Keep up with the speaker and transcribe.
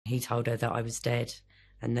He told her that I was dead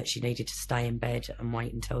and that she needed to stay in bed and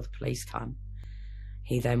wait until the police come.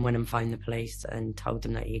 He then went and phoned the police and told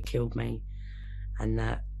them that he had killed me and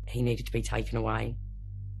that he needed to be taken away.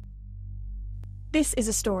 This is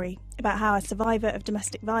a story about how a survivor of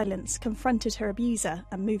domestic violence confronted her abuser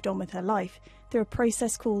and moved on with her life through a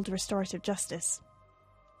process called restorative justice.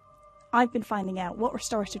 I've been finding out what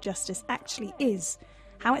restorative justice actually is,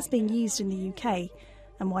 how it's being used in the UK,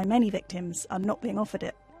 and why many victims are not being offered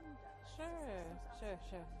it.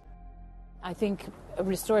 Sure. I think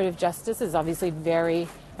restorative justice is obviously very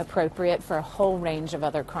appropriate for a whole range of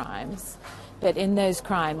other crimes, but in those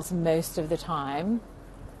crimes, most of the time,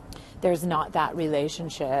 there's not that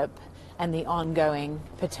relationship and the ongoing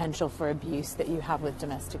potential for abuse that you have with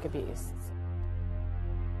domestic abuse.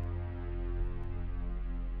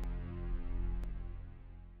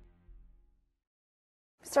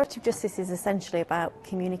 Restorative justice is essentially about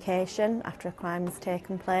communication after a crime has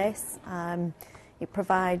taken place. It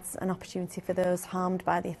provides an opportunity for those harmed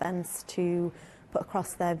by the offence to put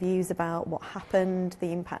across their views about what happened,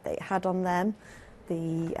 the impact that it had on them,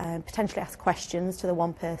 potentially ask questions to the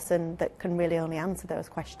one person that can really only answer those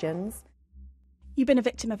questions. You've been a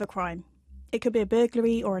victim of a crime. It could be a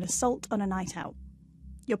burglary or an assault on a night out.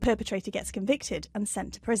 Your perpetrator gets convicted and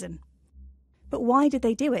sent to prison. But why did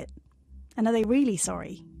they do it? And are they really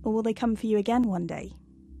sorry? Or will they come for you again one day?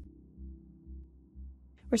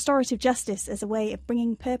 Restorative justice is a way of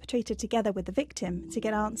bringing perpetrator together with the victim to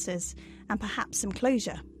get answers and perhaps some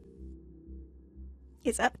closure.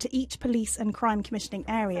 It's up to each police and crime commissioning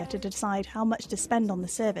area to decide how much to spend on the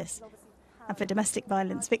service. And for domestic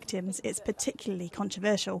violence victims, it's particularly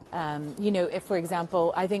controversial. If, for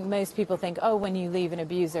example, I think most people think, oh, when you leave an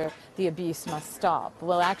abuser, the abuse must stop.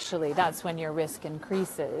 Well, actually, that's when your risk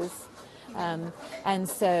increases. And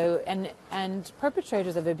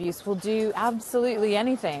perpetrators of abuse will do absolutely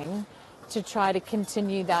anything to try to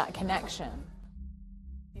continue that connection.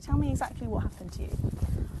 Tell me exactly what happened to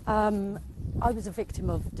you. I was a victim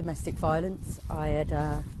of domestic violence. I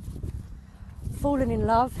had fallen in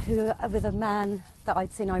love with a man that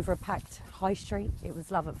I'd seen over a packed high street. It was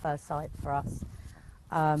love at first sight for us.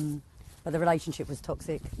 But the relationship was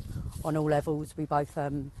toxic on all levels. We both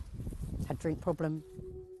had drink problems.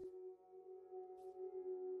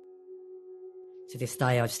 To this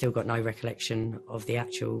day, I've still got no recollection of the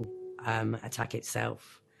actual attack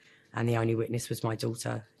itself. And the only witness was my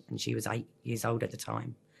daughter, and she was 8 years old at the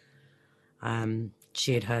time.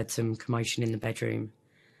 She had heard some commotion in the bedroom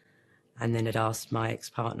and then had asked my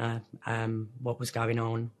ex-partner what was going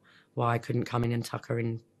on, why I couldn't come in and tuck her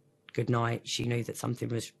in good night. She knew that something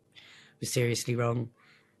was seriously wrong,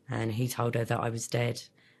 and he told her that I was dead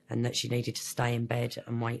and that she needed to stay in bed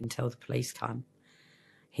and wait until the police come.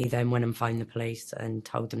 He then went and phoned the police and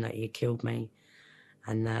told them that he had killed me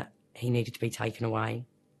and that he needed to be taken away.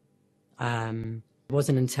 It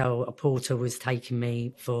wasn't until a porter was taking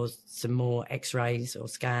me for some more x-rays or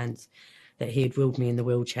scans that he had wheeled me in the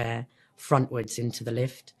wheelchair frontwards into the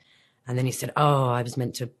lift. And then he said, oh, I was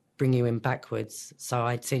meant to bring you in backwards. So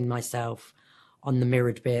I'd seen myself on the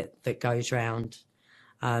mirrored bit that goes round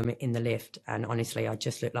in the lift. And honestly, I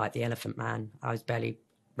just looked like the Elephant Man. I was barely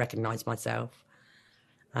recognised myself.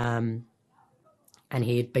 And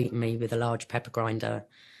he had beaten me with a large pepper grinder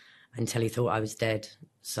until he thought I was dead.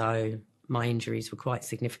 So my injuries were quite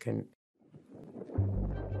significant.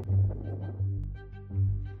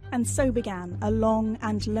 And so began a long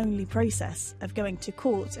and lonely process of going to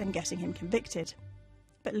court and getting him convicted.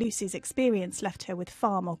 But Lucy's experience left her with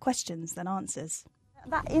far more questions than answers.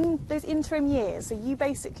 That in those interim years, so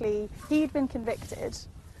he'd been convicted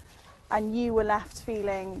and you were left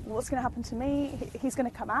feeling, what's going to happen to me? He's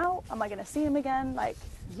going to come out? Am I going to see him again?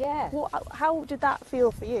 Yeah. How did that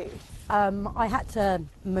feel for you? I had to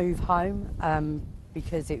move home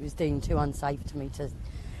because it was deemed too unsafe to me to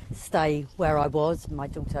stay where I was. My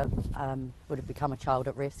daughter would have become a child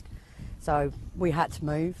at risk. So we had to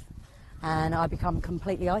move, and I became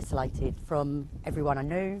completely isolated from everyone I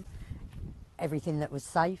knew, everything that was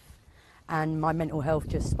safe, and my mental health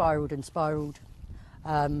just spiralled and spiralled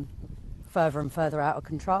further and further out of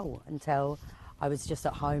control until I was just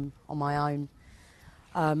at home on my own.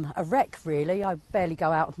 A wreck, really. I barely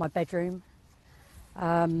go out of my bedroom.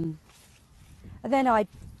 And then I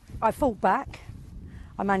fought back.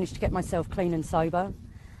 I managed to get myself clean and sober.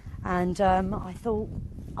 And I thought,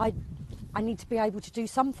 I need to be able to do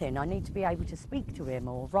something. I need to be able to speak to him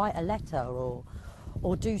or write a letter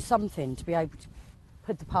or do something to be able to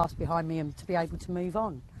put the past behind me and to be able to move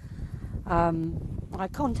on. I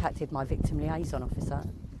contacted my victim liaison officer.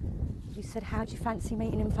 He said, how do you fancy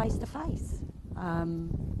meeting him face to face?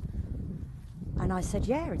 And I said,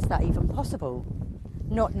 yeah, is that even possible?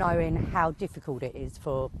 Not knowing how difficult it is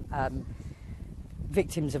for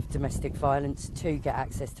victims of domestic violence to get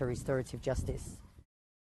access to restorative justice.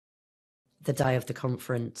 The day of the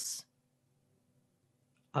conference,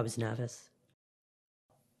 I was nervous.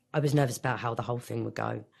 I was nervous about how the whole thing would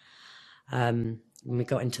go. When we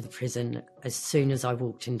got into the prison, as soon as I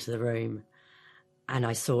walked into the room and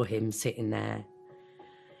I saw him sitting there,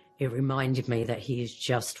 it reminded me that he is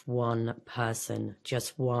just one person,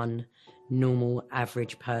 just one normal,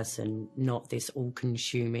 average person, not this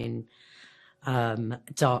all-consuming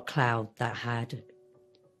dark cloud that had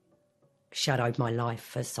shadowed my life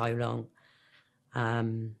for so long.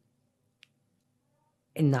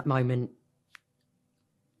 In that moment,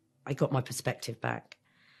 I got my perspective back.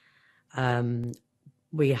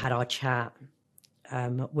 We had our chat.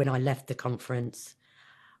 When I left the conference,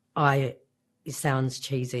 it sounds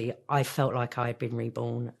cheesy, I felt like I had been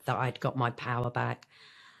reborn, that I'd got my power back,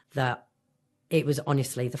 that it was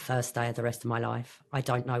honestly the first day of the rest of my life. I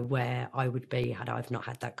don't know where I would be had I not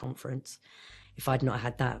had that conference, if I'd not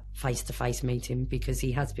had that face-to-face meeting, because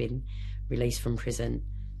he has been released from prison,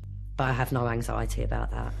 but I have no anxiety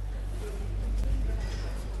about that.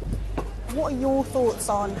 What are your thoughts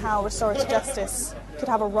on how restorative justice could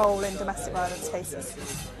have a role in domestic violence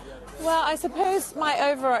cases? Well, I suppose my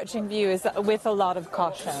overarching view is that with a lot of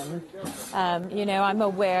caution. I'm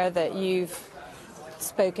aware that you've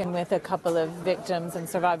spoken with a couple of victims and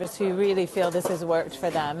survivors who really feel this has worked for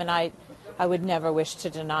them, and I would never wish to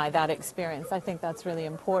deny that experience. I think that's really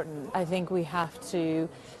important. I think we have to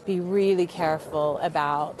be really careful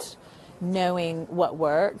about knowing what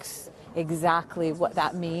works, exactly what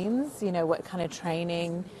that means, what kind of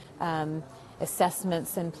training,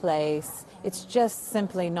 assessments in place. It's just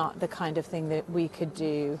simply not the kind of thing that we could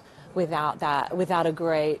do without that, without a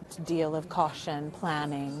great deal of caution,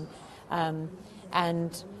 planning,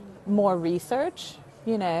 and more research,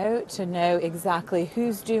 to know exactly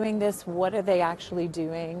who's doing this, what are they actually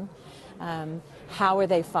doing, how are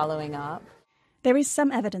they following up. There is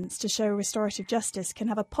some evidence to show restorative justice can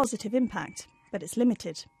have a positive impact, but it's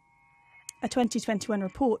limited. A 2021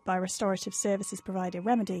 report by restorative services provider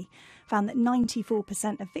Remedy found that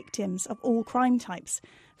 94% of victims of all crime types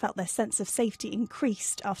felt their sense of safety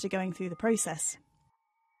increased after going through the process.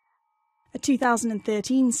 A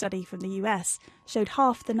 2013 study from the US showed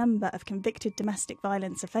half the number of convicted domestic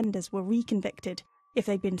violence offenders were reconvicted if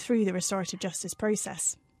they'd been through the restorative justice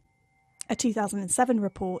process. A 2007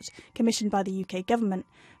 report commissioned by the UK government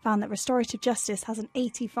found that restorative justice has an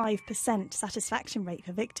 85% satisfaction rate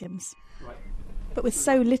for victims. Right. But with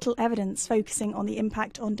so little evidence focusing on the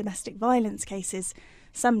impact on domestic violence cases,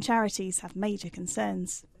 some charities have major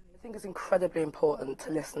concerns. I think it's incredibly important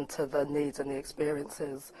to listen to the needs and the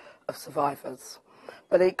experiences of survivors.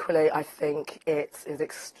 But equally, I think it is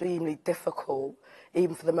extremely difficult,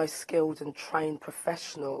 even for the most skilled and trained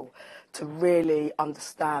professional, to really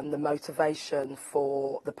understand the motivation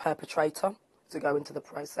for the perpetrator to go into the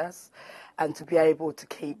process and to be able to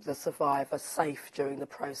keep the survivor safe during the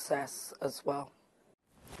process as well.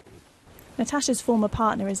 Natasha's former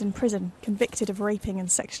partner is in prison, convicted of raping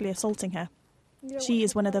and sexually assaulting her. She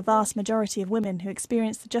is one of the vast majority of women who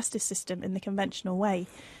experience the justice system in the conventional way,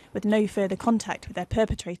 with no further contact with their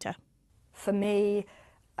perpetrator. For me,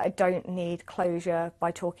 I don't need closure by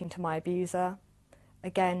talking to my abuser.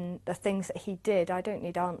 Again, the things that he did, I don't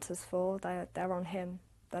need answers for. They're on him.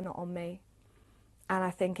 They're not on me. And I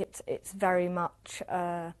think it's very much.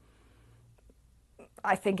 I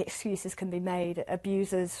think excuses can be made.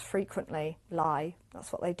 Abusers frequently lie.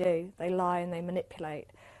 That's what they do. They lie and they manipulate.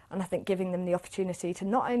 And I think giving them the opportunity to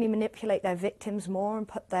not only manipulate their victims more and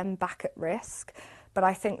put them back at risk, but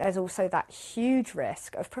I think there's also that huge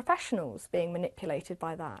risk of professionals being manipulated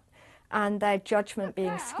by that and their judgment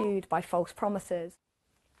being skewed by false promises.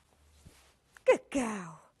 Good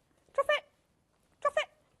girl. Drop it. Drop it.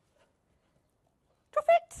 Drop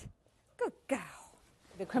it. Good girl.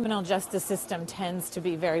 The criminal justice system tends to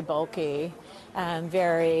be very bulky,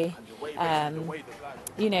 very,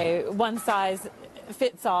 one size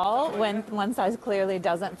fits all when one size clearly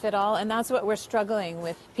doesn't fit all, and that's what we're struggling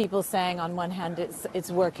with. People saying on one hand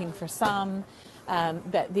it's working for some,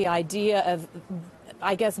 but the idea of,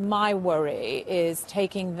 I guess my worry is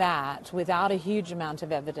taking that without a huge amount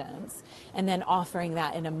of evidence and then offering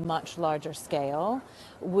that in a much larger scale.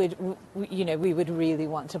 We would really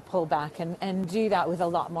want to pull back and do that with a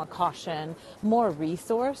lot more caution, more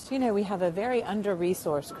resource. We have a very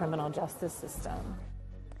under-resourced criminal justice system.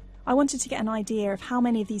 I wanted to get an idea of how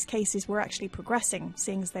many of these cases were actually progressing,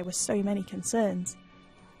 seeing as there were so many concerns.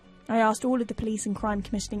 I asked all of the police and crime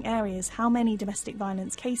commissioning areas how many domestic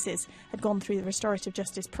violence cases had gone through the restorative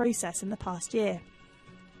justice process in the past year.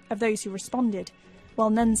 Of those who responded, while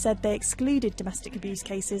none said they excluded domestic abuse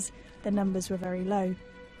cases, the numbers were very low.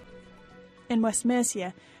 In West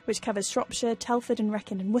Mercia, which covers Shropshire, Telford and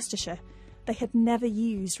Wrekin and Worcestershire, they had never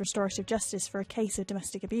used restorative justice for a case of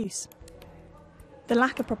domestic abuse. The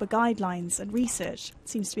lack of proper guidelines and research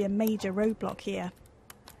seems to be a major roadblock here.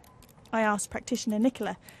 I asked practitioner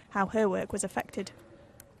Nicola how her work was affected.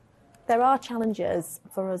 There are challenges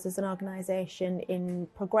for us as an organisation in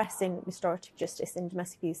progressing restorative justice in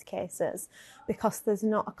domestic abuse cases because there's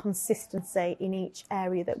not a consistency in each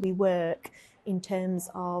area that we work in terms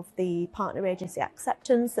of the partner agency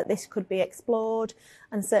acceptance that this could be explored,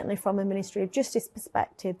 and certainly from a Ministry of Justice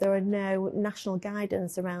perspective there are no national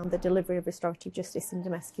guidance around the delivery of restorative justice in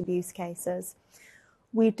domestic abuse cases.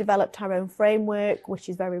 We've developed our own framework, which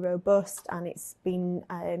is very robust, and it's been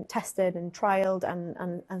tested and trialled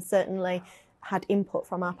and certainly had input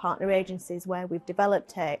from our partner agencies where we've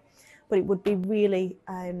developed it. But it would be really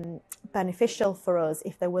beneficial for us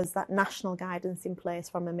if there was that national guidance in place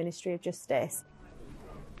from the Ministry of Justice.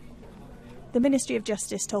 The Ministry of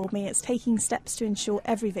Justice told me it's taking steps to ensure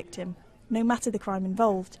every victim, no matter the crime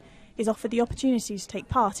involved, is offered the opportunity to take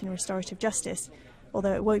part in restorative justice,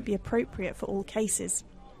 although it won't be appropriate for all cases.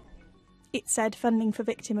 It said funding for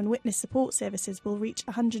victim and witness support services will reach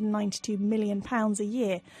 £192 million a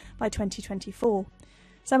year by 2024,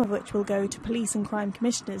 some of which will go to police and crime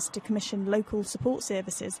commissioners to commission local support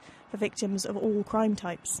services for victims of all crime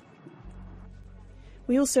types.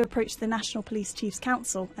 We also approached the National Police Chiefs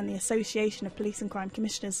Council and the Association of Police and Crime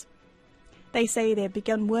Commissioners. They say they have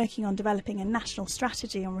begun working on developing a national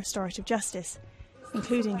strategy on restorative justice,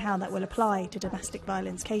 including how that will apply to domestic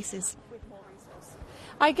violence cases.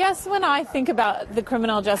 I guess when I think about the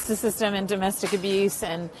criminal justice system and domestic abuse,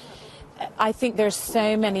 and I think there's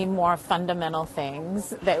so many more fundamental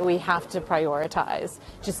things that we have to prioritize.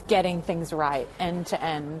 Just getting things right, end to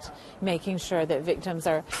end, making sure that victims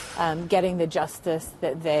are getting the justice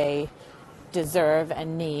that they deserve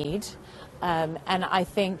and need. And I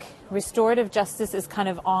think restorative justice is kind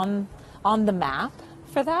of on the map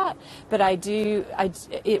for that, but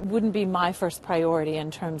it wouldn't be my first priority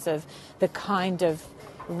in terms of the kind of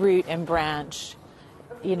root and branch,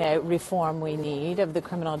 reform we need of the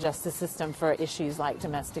criminal justice system for issues like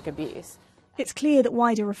domestic abuse. It's clear that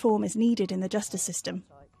wider reform is needed in the justice system.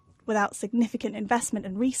 Without significant investment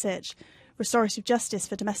and research, restorative justice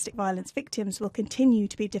for domestic violence victims will continue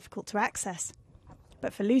to be difficult to access.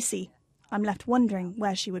 But for Lucy, I'm left wondering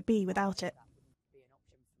where she would be without it.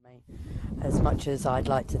 As much as I'd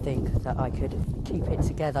like to think that I could keep it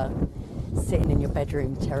together, sitting in your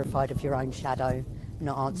bedroom terrified of your own shadow,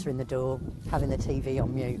 not answering the door, having the TV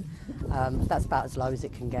on mute, that's about as low as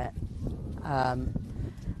it can get.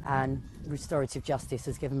 And restorative justice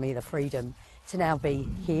has given me the freedom to now be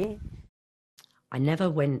here. I never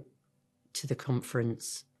went to the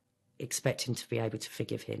conference expecting to be able to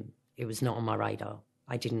forgive him. It was not on my radar.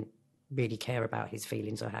 I didn't really care about his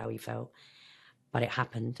feelings or how he felt. But it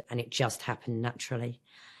happened, and it just happened naturally.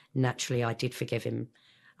 Naturally, I did forgive him.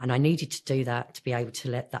 And I needed to do that to be able to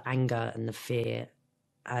let the anger and the fear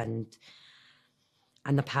and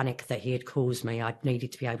the panic that he had caused me, I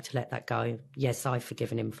needed to be able to let that go. Yes, I've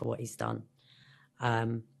forgiven him for what he's done. I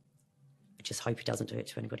just hope he doesn't do it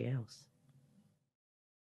to anybody else.